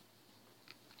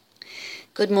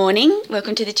Good morning.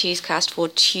 Welcome to the Tuescast for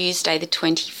Tuesday the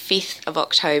 25th of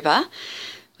October.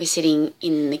 We're sitting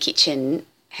in the kitchen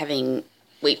having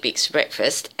Wheat Bix for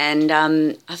breakfast, and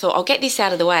I thought I'll get this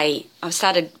out of the way. I've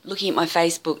started looking at my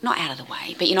Facebook, not out of the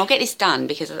way, but I'll get this done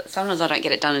because sometimes I don't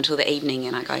get it done until the evening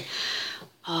and I go,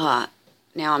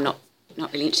 now I'm not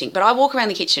really interesting. But I walk around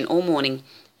the kitchen all morning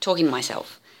talking to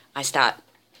myself. I start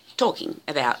talking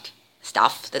about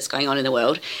stuff that's going on in the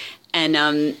world,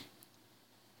 and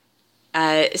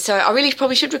so I really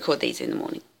probably should record these in the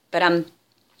morning. But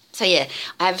so yeah,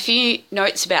 I have a few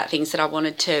notes about things that I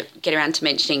wanted to get around to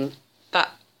mentioning. But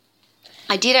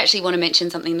I did actually want to mention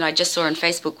something that I just saw on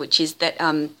Facebook, which is that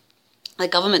the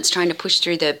government's trying to push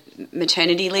through the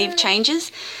maternity leave changes,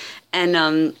 and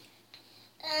I'm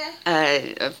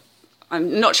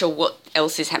not sure what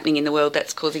else is happening in the world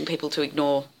that's causing people to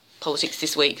ignore politics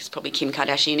this week. It's probably Kim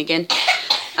Kardashian again,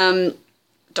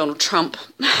 Donald Trump.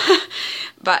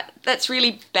 But that's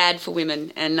really bad for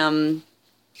women, and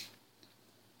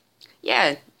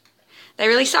yeah, they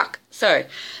really suck. So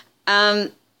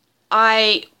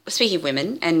speaking of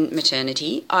women and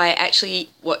maternity, I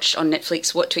actually watched on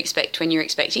Netflix What to Expect When You're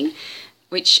Expecting,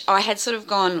 which I had sort of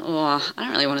gone, I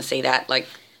don't really want to see that,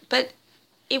 but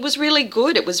it was really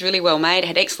good. It was really well made. It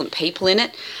had excellent people in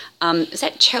it. Is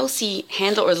that Chelsea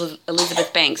Handler or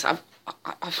Elizabeth Banks? No,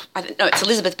 it's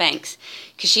Elizabeth Banks,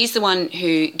 because she's the one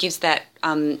who gives that.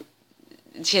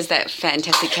 She has that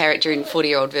fantastic character in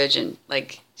 40-Year-Old Virgin.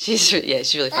 She's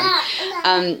really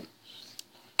funny.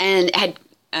 And had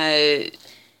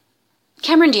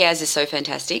Cameron Diaz is so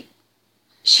fantastic.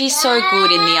 She's so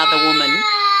good in The Other Woman.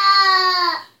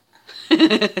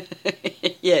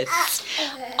 Yes,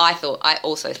 I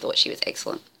also thought she was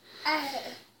excellent.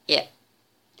 Yeah.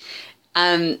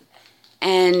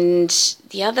 And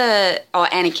the other,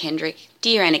 Anna Kendrick,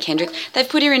 dear Anna Kendrick. They've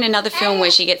put her in another film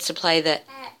where she gets to play the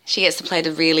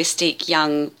realistic,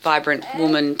 young, vibrant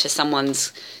woman to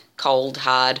someone's cold,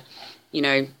 hard,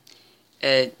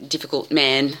 difficult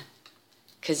man.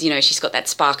 Because, she's got that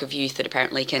spark of youth that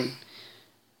apparently can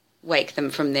wake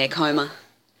them from their coma.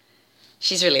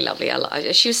 She's really lovely.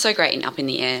 She was so great in Up in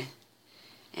the Air,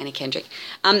 Anna Kendrick.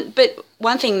 But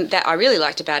one thing that I really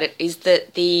liked about it is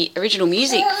that the original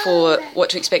music for What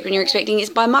to Expect When You're Expecting is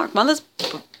by Mark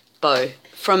Mothersbaugh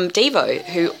from Devo,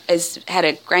 who has had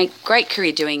a great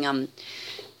career doing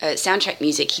soundtrack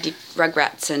music. He did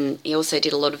Rugrats, and he also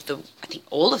did all of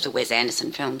the Wes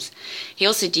Anderson films. He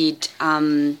also did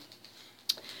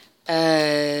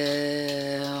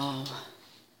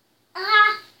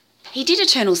he did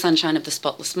Eternal Sunshine of the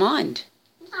Spotless Mind.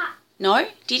 No?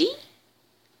 Did he?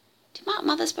 Did Mark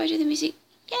Mothersbaugh do the music?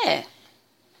 Yeah.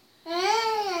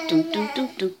 Dum dum dum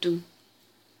dum dum.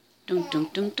 Dum dum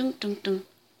dum dum dum dum.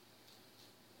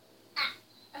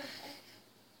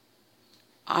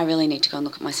 I really need to go and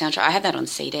look at my soundtrack. I had that on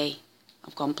CD.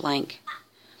 I've gone blank.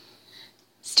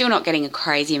 Still not getting a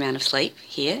crazy amount of sleep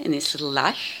here in this little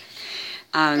life.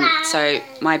 So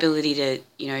my ability to,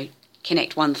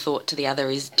 connect one thought to the other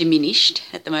is diminished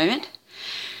at the moment.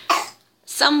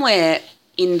 Somewhere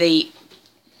in the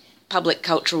public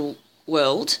cultural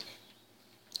world,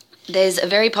 there's a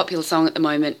very popular song at the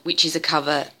moment, which is a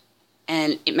cover,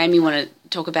 and it made me want to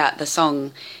talk about the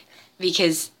song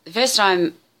because the first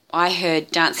time I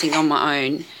heard Dancing on My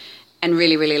Own and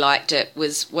really, really liked it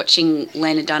was watching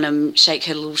Lena Dunham shake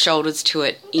her little shoulders to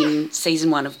it in season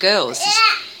 1 of Girls.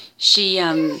 She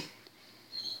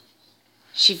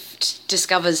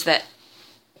discovers that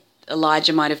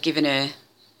Elijah might have given her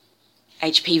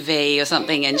HPV or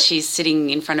something, and she's sitting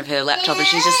in front of her laptop and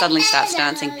she just suddenly starts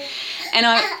dancing. And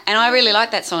I really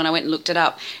liked that song, and I went and looked it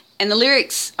up. And the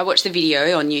lyrics, I watched the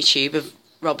video on YouTube of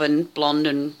Robin, blonde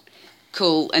and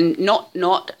cool, and not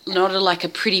like a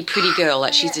pretty girl.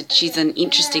 Like she's an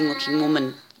interesting looking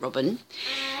woman, Robin.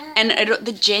 And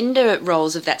the gender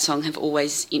roles of that song have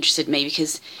always interested me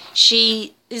because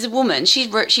she is a woman. She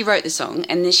wrote the song,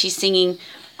 and then she's singing,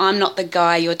 "I'm not the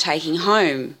guy you're taking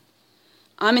home.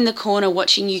 I'm in the corner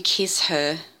watching you kiss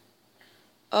her.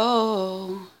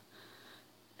 Oh,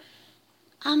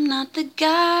 I'm not the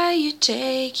guy you're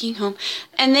taking home."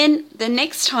 And then the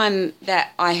next time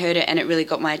that I heard it and it really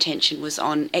got my attention was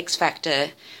on X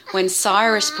Factor when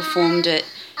Cyrus performed it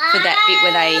for that bit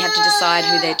where they have to decide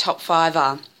who their top 5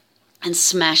 are, and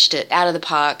smashed it out of the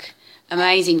park.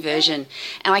 Amazing version.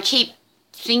 And I keep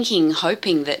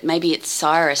hoping that maybe it's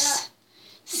Cyrus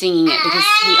singing it because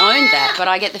he owned that, but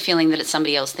I get the feeling that it's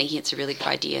somebody else thinking it's a really good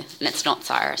idea, and it's not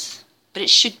Cyrus. But it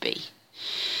should be.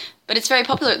 But it's very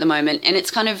popular at the moment, and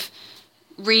it's kind of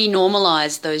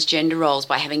re-normalised those gender roles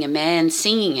by having a man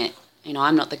singing it.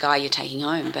 I'm not the guy you're taking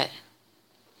home, but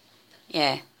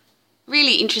yeah,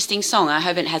 really interesting song. I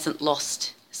hope it hasn't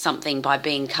lost something by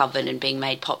being covered and being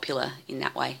made popular in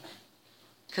that way,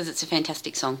 because it's a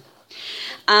fantastic song.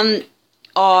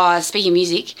 Speaking of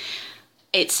music,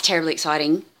 it's terribly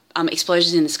exciting.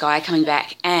 Explosions in the Sky coming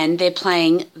back, and they're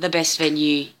playing the best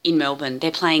venue in Melbourne.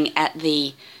 They're playing at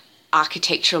the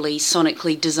architecturally,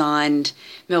 sonically designed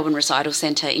Melbourne Recital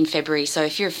Centre in February. So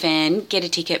if you're a fan, get a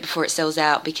ticket before it sells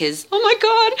out, because, oh my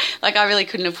God, like, I really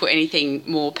couldn't have put anything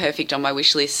more perfect on my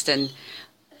wish list, and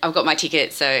I've got my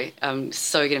ticket, so I'm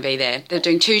so going to be there. They're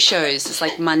doing 2 shows. It's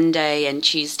like Monday and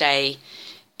Tuesday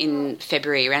in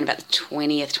February, around about the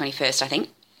 20th, 21st, I think.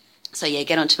 So yeah,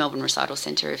 get onto Melbourne Recital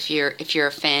Centre if you're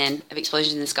a fan of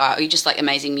Explosions in the Sky, or you just like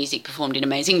amazing music performed in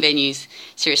amazing venues.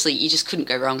 Seriously, you just couldn't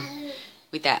go wrong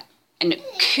with that. And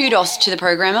kudos to the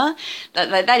programmer.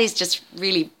 That is just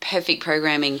really perfect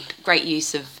programming. Great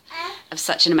use of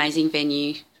such an amazing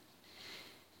venue.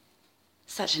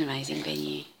 Such an amazing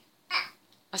venue.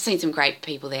 I've seen some great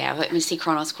people there. I've got Missy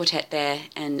Kronos Quartet there,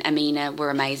 and Amina were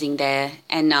amazing there,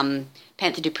 and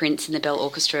Panther du Prince and the Bell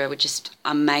Orchestra were just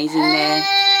amazing there.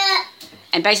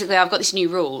 And basically, I've got this new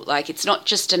rule. Like, it's not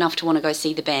just enough to want to go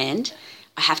see the band.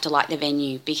 I have to like the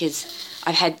venue, because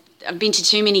I've been to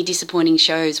too many disappointing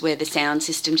shows where the sound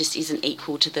system just isn't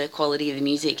equal to the quality of the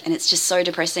music, and it's just so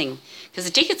depressing, because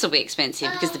the tickets will be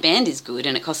expensive because the band is good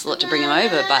and it costs a lot to bring them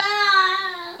over, but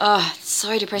it's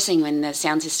so depressing when the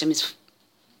sound system is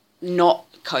not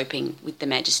coping with the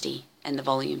majesty and the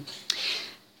volume.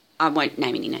 I won't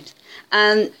name any names.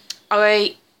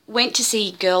 I went to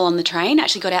see Girl on the Train. I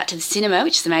actually got out to the cinema,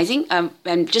 which is amazing,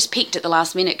 and just peeked at the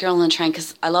last minute, Girl on the Train,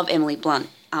 because I love Emily Blunt,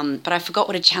 but I forgot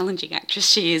what a challenging actress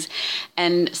she is.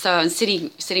 And so I was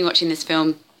sitting watching this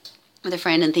film with a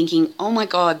friend and thinking, oh my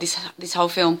God, this whole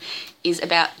film is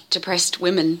about depressed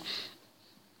women,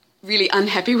 really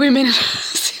unhappy women.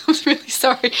 I was really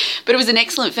sorry, but it was an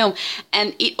excellent film.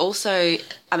 And it also,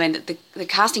 I mean, the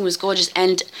casting was gorgeous,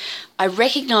 and I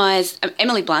recognised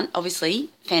Emily Blunt, obviously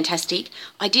fantastic.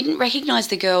 I didn't recognise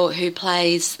the girl who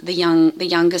plays the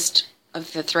youngest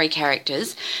of the 3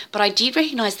 characters, but I did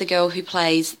recognise the girl who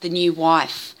plays the new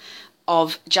wife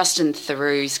of Justin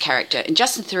Theroux's character, and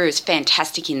Justin Theroux is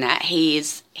fantastic in that. He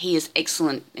is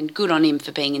excellent, and good on him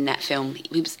for being in that film.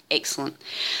 He was excellent.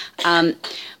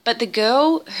 But the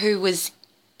girl who was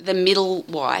the middle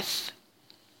wife,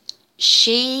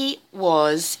 she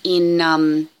was in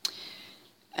the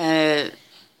Mrs.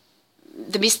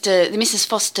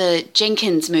 Foster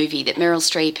Jenkins movie that Meryl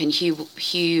Streep and Hugh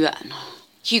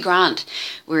Grant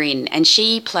were in, and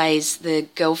she plays the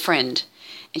girlfriend,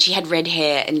 and she had red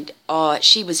hair, and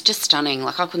she was just stunning.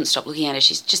 Like, I couldn't stop looking at her.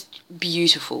 She's just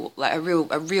beautiful, like a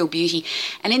real beauty.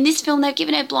 And in this film, they've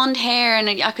given her blonde hair, and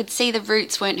I could see the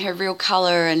roots weren't her real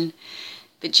colour,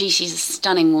 but gee, she's a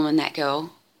stunning woman, that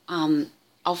girl.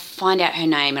 I'll find out her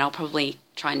name, and I'll probably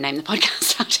try and name the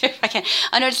podcast after if I can.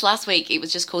 I noticed last week it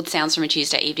was just called Sounds from a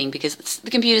Tuesday Evening, because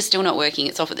the computer's still not working.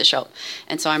 It's off at the shop,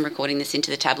 and so I'm recording this into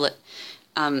the tablet.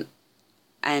 Yeah,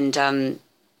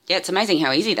 it's amazing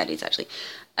how easy that is, actually.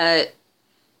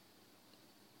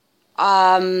 I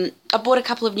bought a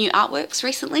couple of new artworks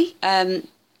recently.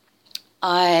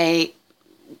 I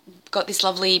got this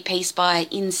lovely piece by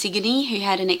Insigne, who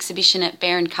had an exhibition at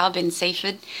Bear and Cub in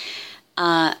Seaford.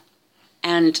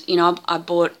 And, you know, I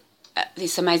bought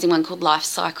this amazing one called Life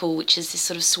Cycle, which is this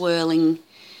sort of swirling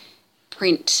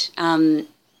print of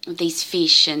these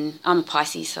fish. And I'm a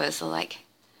Pisces, so it's like,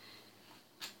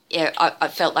 yeah, I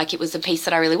felt like it was a piece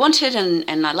that I really wanted,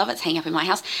 and I love it. It's hanging up in my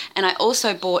house. And I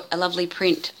also bought a lovely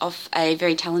print of a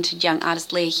very talented young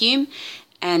artist, Leah Hume,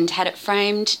 and had it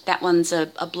framed. That one's a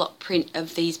block print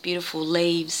of these beautiful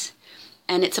leaves,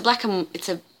 and it's black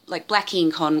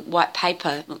ink on white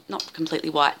paper, well, not completely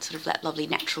white, sort of that lovely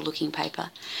natural looking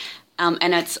paper.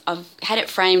 And I've had it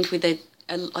framed with a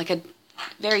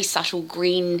very subtle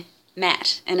green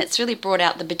matte, and it's really brought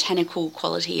out the botanical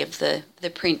quality of the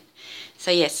print. So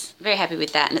yes, very happy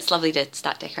with that, and it's lovely to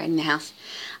start decorating the house.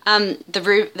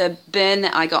 The burn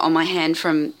that I got on my hand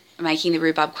from making the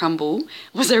rhubarb crumble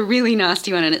was a really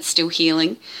nasty one, and it's still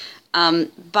healing.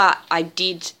 But I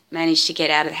did manage to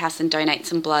get out of the house and donate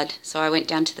some blood. So I went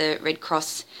down to the Red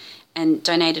Cross and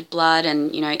donated blood,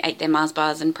 and, you know, ate their Mars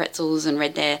bars and pretzels and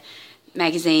read their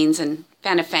magazines, and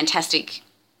found a fantastic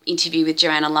interview with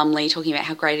Joanna Lumley talking about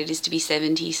how great it is to be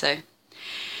 70. So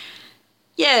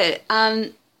yeah,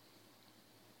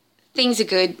 things are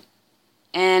good,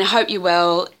 and I hope you're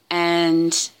well,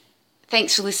 and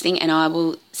thanks for listening, and I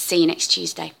will see you next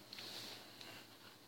Tuesday.